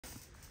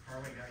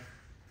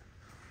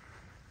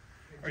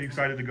Are you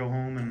excited to go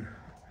home and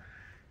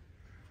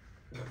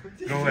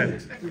go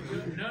ahead?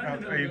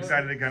 Are you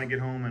excited to kind of get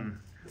home and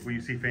will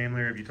you see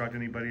family, or have you talked to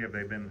anybody? Have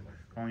they been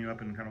calling you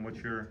up, and kind of what's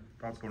your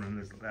thoughts going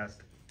into this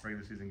last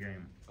regular season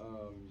game?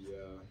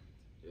 Yeah,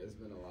 it's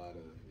been a lot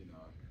of, I mean,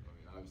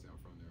 obviously I'm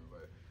from there,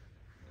 but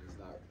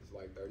it's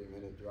like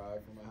 30-minute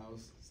drive from my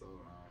house. So,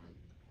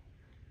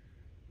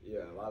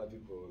 yeah, a lot of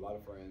people, a lot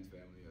of friends,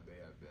 family, they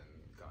have been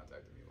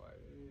contacting me like,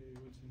 hey,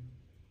 what's your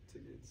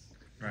tickets?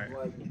 Right. I'm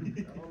like,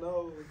 I don't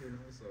know,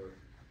 so,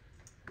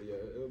 but yeah,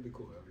 it'll be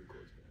cool. It'll be a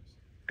cool experience.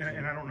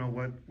 And I don't know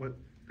what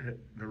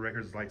the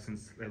record's like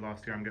since they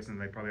lost here. I'm guessing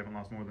they probably haven't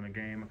lost more than a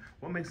game.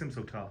 What makes them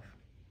so tough?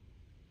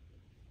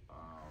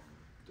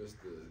 Just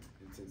the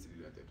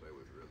intensity that they play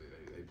with, really.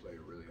 They play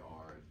really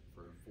hard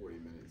for 40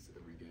 minutes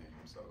every game.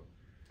 So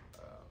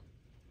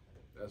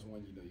that's one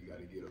you got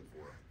to get up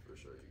for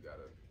sure. You got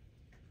to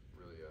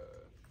really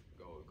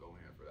go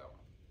in for that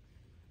one.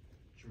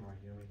 Jamari,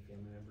 do you know any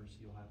family members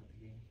you'll have at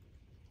the game?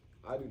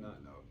 I do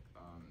not know.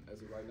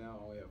 As of right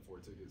now, I only have 4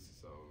 tickets,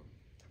 so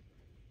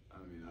I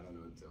mean, I don't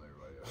know what to tell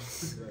everybody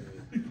else.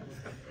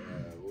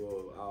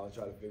 I'll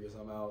try to figure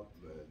something out,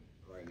 but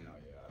right now,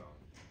 yeah, I don't.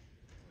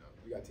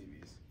 We got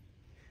TVs.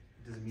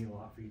 Does it mean a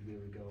lot for you to be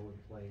able to go and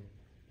play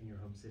in your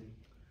home city?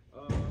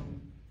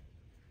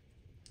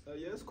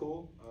 Yeah, it's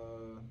cool.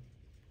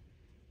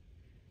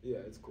 Yeah,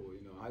 it's cool.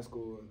 High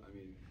school, I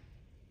mean,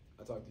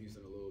 I talked to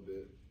Houston a little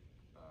bit.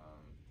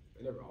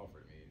 They never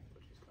offered me,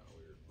 which was kind of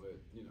weird. But,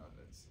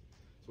 it's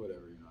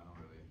whatever. I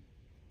don't really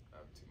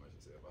have too much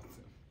to say about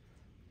them.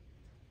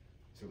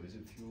 So is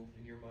it fuel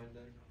in your mind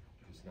then?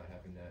 Just not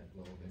having that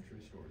level of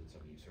interest, or is it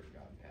something you've sort of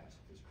gotten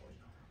past at this point?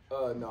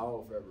 No,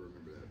 I'll forever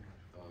remember that.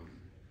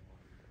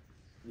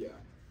 Yeah,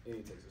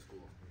 any Texas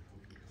school,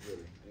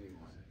 really,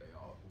 anyone, they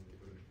all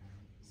give the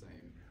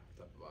same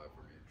type of vibe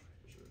for me,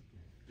 for sure.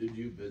 Did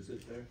you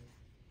visit there?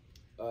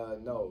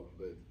 No,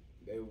 but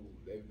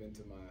they've been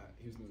to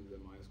Houston was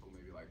in my high school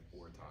maybe like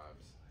 4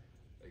 times.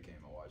 They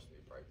came and watched me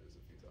practice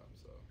a few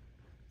times, so.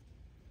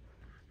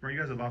 You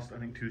guys have lost, I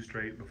think, 2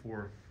 straight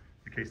before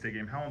the K-State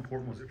game. How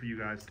important was it for you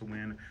guys to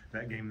win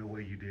that game the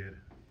way you did?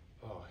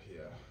 Oh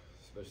yeah,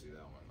 especially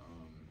that one.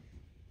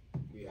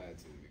 We had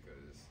to,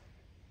 because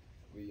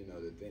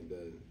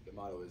the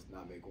motto is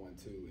not make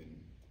 1-2, and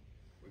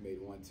we made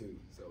 1-2,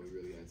 so we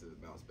really had to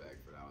bounce back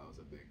for that. That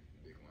was a big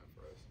win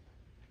for us.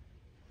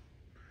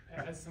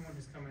 As someone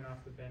who's coming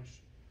off the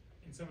bench,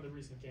 in some of the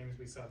recent games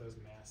we saw those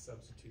mass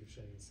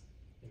substitutions,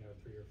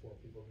 3 or 4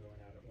 people going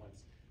out at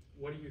once.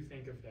 What do you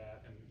think of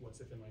that, and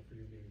what's it been like for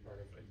you being part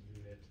of a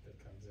unit that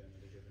comes in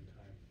at a given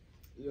time?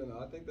 Yeah,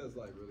 no, I think that's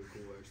like really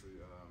cool, actually.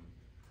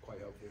 Quite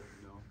helpful,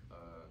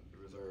 the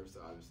reserves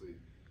to obviously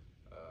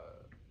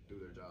do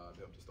their job,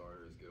 help the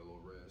starters get a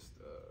little rest,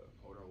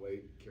 hold our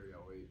weight, carry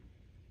our weight,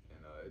 and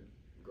it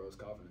grows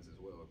confidence as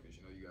well, because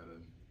you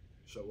gotta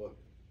show up.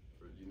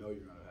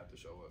 You're gonna have to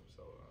show up.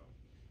 So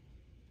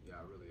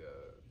yeah, I really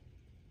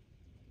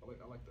I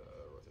like the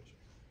rotation.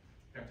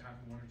 Got time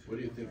for 1 or 2? What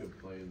do you think of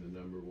playing the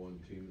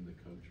 #1 team in the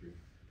country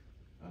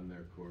on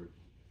their court?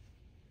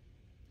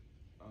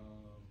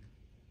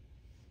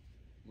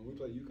 When we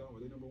played UConn,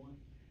 were they #1?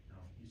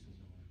 No, Houston's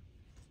number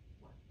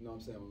 1. No,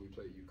 I'm saying when we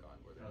played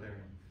UConn, were they? No, they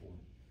were number 4.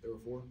 They were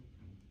 4?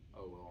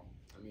 Oh well,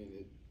 I mean,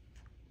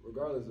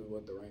 regardless of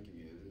what the ranking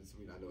is,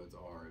 I know it's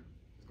going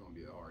to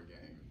be a hard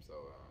game. So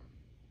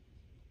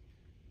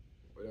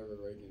whatever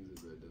the rankings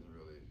is, it doesn't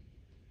really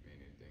mean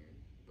anything.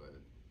 But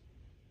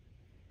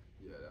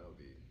yeah, that'll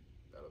be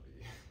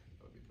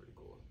pretty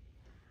cool.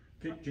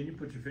 Can you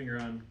put your finger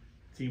on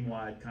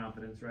team-wide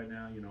confidence right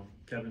now?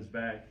 Kevin's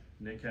back.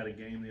 Nick had a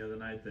game the other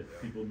night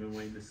that people have been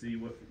waiting to see.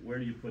 Where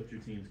do you put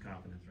your team's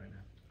confidence right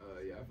now?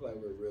 Yeah, I feel like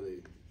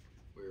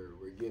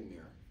we're getting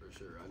there for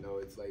sure. I know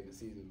it's late in the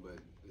season, but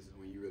this is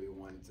when you really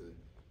want it to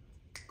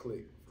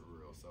click for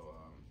real. So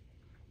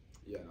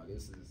yeah, no,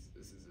 this is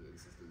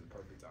the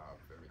perfect time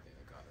for everything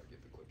to kind of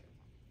get the clicking.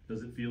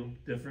 Does it feel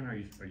different? Are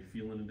you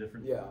feeling a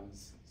difference? Yeah, I'm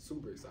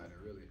super excited,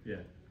 really.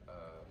 Yeah.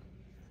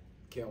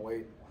 Can't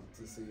wait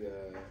to see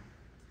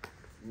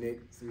Nick,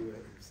 see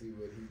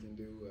what he can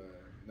do.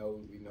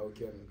 We know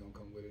Kevin's gonna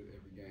come with it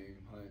every game.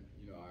 Hunt,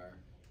 our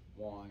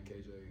Juan,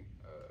 KJ,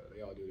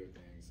 they all do their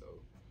thing. So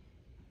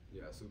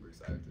yeah, super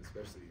excited,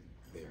 especially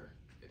there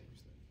at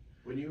Houston.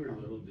 When you were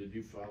little, did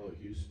you follow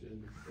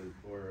Houston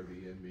or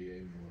the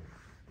NBA more?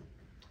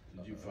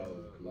 Did you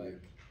follow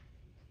like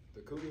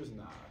the Cougars?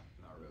 Nah,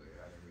 not really.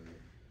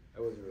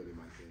 That wasn't really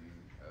my thing.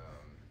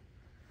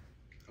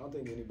 I don't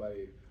think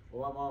anybody.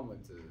 Well, my mom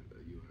went to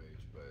U of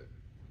H, but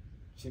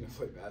she didn't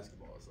play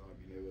basketball, so I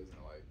mean, it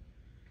wasn't like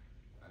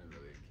I didn't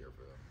really care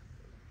for them.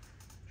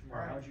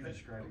 Jamari, how would you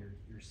describe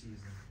your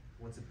season?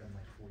 What's it been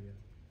like for you?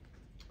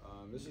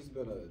 It's just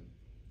been a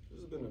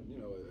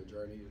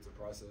journey. It's a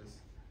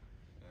process,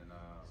 and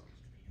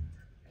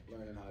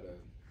learning how to,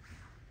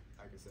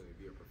 I can say,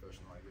 be a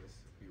professional. I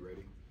guess be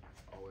ready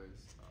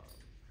always.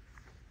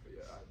 But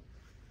yeah,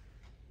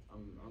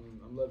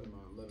 I'm loving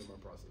my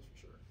process for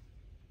sure.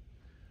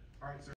 All right, sir.